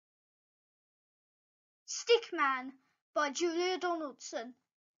Stickman by Donaldson.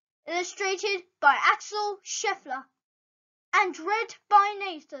 Illustrated by Axel, Scheffler. And read by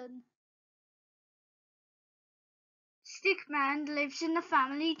Nathan. Stickman lives in the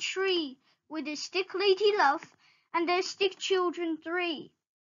family tree with his stick lady love and their stick children 3.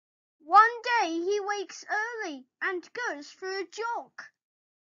 One day he wakes early and goes for a jog.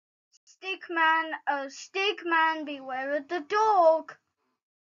 Stickman, oh Stickman, beware of the dog.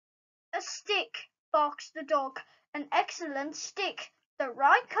 A stick, barks the dog, an excellent stick, the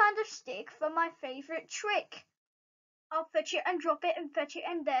right kind of stick for my favourite trick. I'll fetch it and drop it and fetch it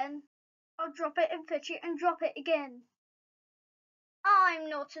and then I'll drop it and fetch it and drop it again. I'm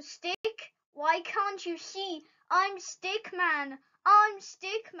not a stick, why can't you see? I'm Stickman, I'm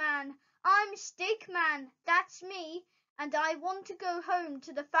Stickman, I'm Stickman, that's me, and I want to go home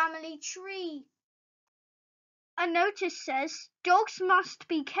to the family tree. A notice says dogs must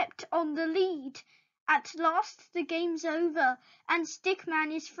be kept on the lead. At last the game's over and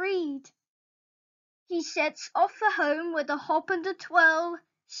Stickman is freed. He sets off for home with a hop and a twirl.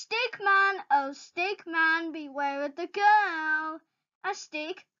 Stickman, oh Stickman, beware of the girl. A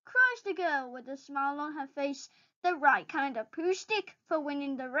stick, cries the girl with a smile on her face, the right kind of poo stick for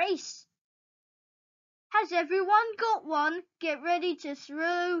winning the race. Has everyone got one? Get ready to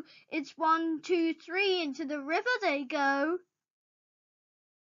throw. It's 1, 2, 3, into the river they go.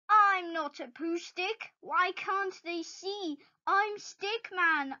 I'm not a poo stick, why can't they see? I'm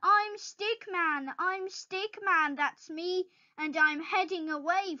Stickman, I'm Stickman, I'm Stickman, that's me, and I'm heading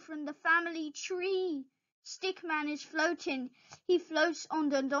away from the family tree. Stickman is floating, he floats on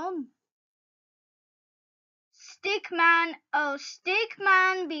the lawn. Stickman, oh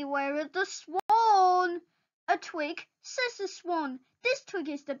Stickman, beware of the swan. A twig, says the swan, this twig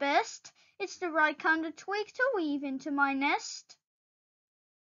is the best. It's the right kind of twig to weave into my nest.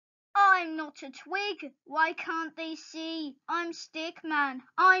 I'm not a twig, why can't they see? I'm Stickman,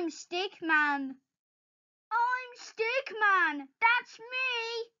 I'm Stickman. I'm Stickman, that's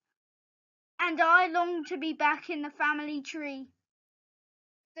me. And I long to be back in the family tree.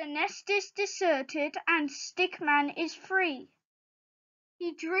 The nest is deserted and Stickman is free.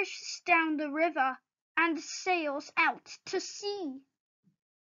 He drifts down the river and sails out to sea.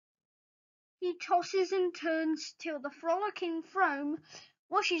 He tosses and turns till the frolicking foam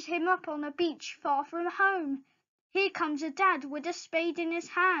washes him up on a beach far from home. Here comes a dad with a spade in his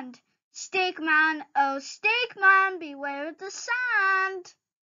hand. Stickman, oh Stickman, beware of the sand.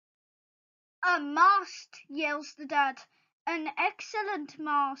 A mast, yells the dad, an excellent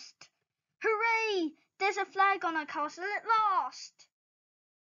mast. Hooray, there's a flag on a castle at last.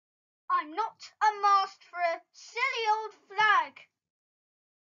 I'm not a mast for a silly old flag,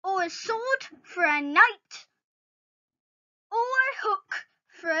 or a sword for a knight, or a hook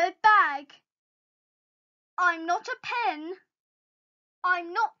for a bag. I'm not a pen,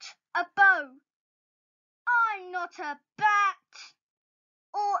 I'm not a bow, I'm not a bat,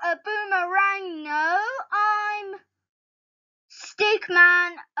 or a boomerang, no, I'm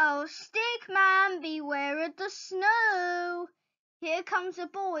Stickman, oh Stickman, beware of the snow. Here comes a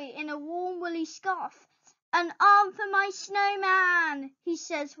boy in a warm woolly scarf. An arm for my snowman, he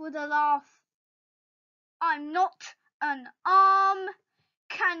says with a laugh. I'm not an arm,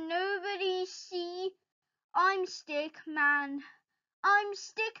 can nobody see? I'm Stickman, I'm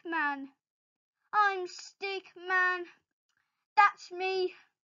Stickman, I'm Stickman, that's me.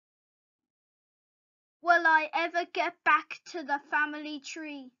 Will I ever get back to the family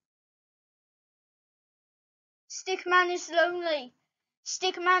tree? Stickman is lonely,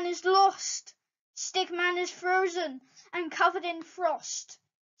 Stickman is lost, Stickman is frozen and covered in frost.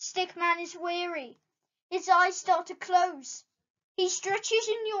 Stickman is weary, his eyes start to close. He stretches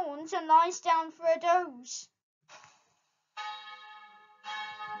and yawns and lies down for a doze.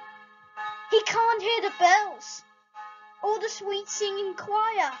 He can't hear the bells or the sweet singing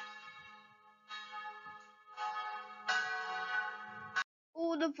choir,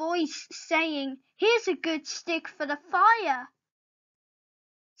 or the voice saying, here's a good stick for the fire.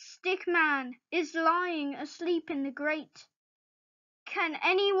 Stickman is lying asleep in the grate. Can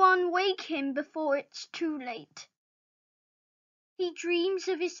anyone wake him before it's too late? He dreams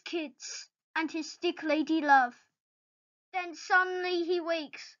of his kids and his stick lady love. Then suddenly he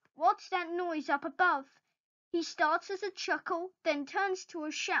wakes. What's that noise up above? He starts as a chuckle, then turns to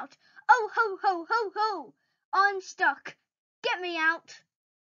a shout. Oh ho ho ho ho! I'm stuck. Get me out.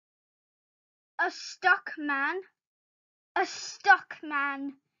 A stuck man? A stuck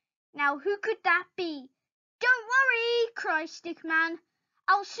man. Now who could that be? Don't worry, cries Stickman.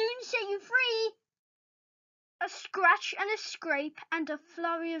 I'll soon set you free. A scratch and a scrape and a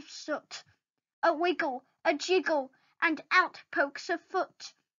flurry of soot. A wiggle, a jiggle, and out pokes a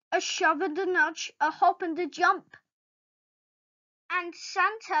foot, a shove and a nudge, a hop and a jump. And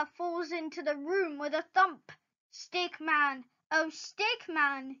Santa falls into the room with a thump. Stickman, oh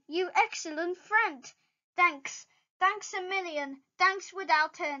Stickman, you excellent friend. Thanks, thanks a million, thanks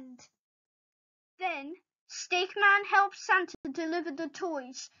without end. Then Stickman helps Santa deliver the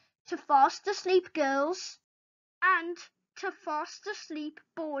toys to fast asleep girls and to fast asleep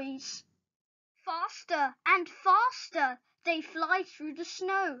boys. Faster and faster they fly through the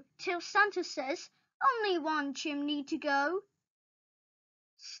snow till Santa says, only one chimney to go.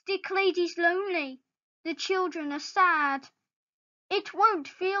 Stick Lady's lonely, the children are sad. It won't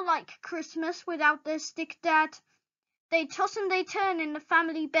feel like Christmas without their stick dad. They toss and they turn in the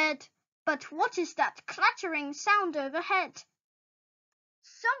family bed. But what is that clattering sound overhead?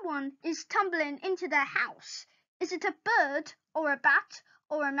 Someone is tumbling into their house. Is it a bird or a bat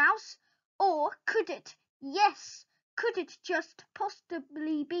or a mouse? Or could it, yes, could it just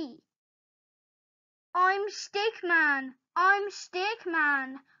possibly be? I'm Stickman, I'm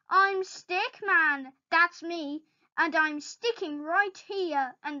Stickman, I'm Stickman, that's me, and I'm sticking right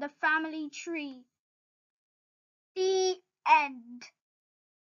here in the family tree. The end.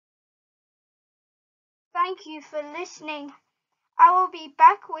 Thank you for listening. I will be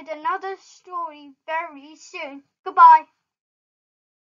back with another story very soon. Goodbye.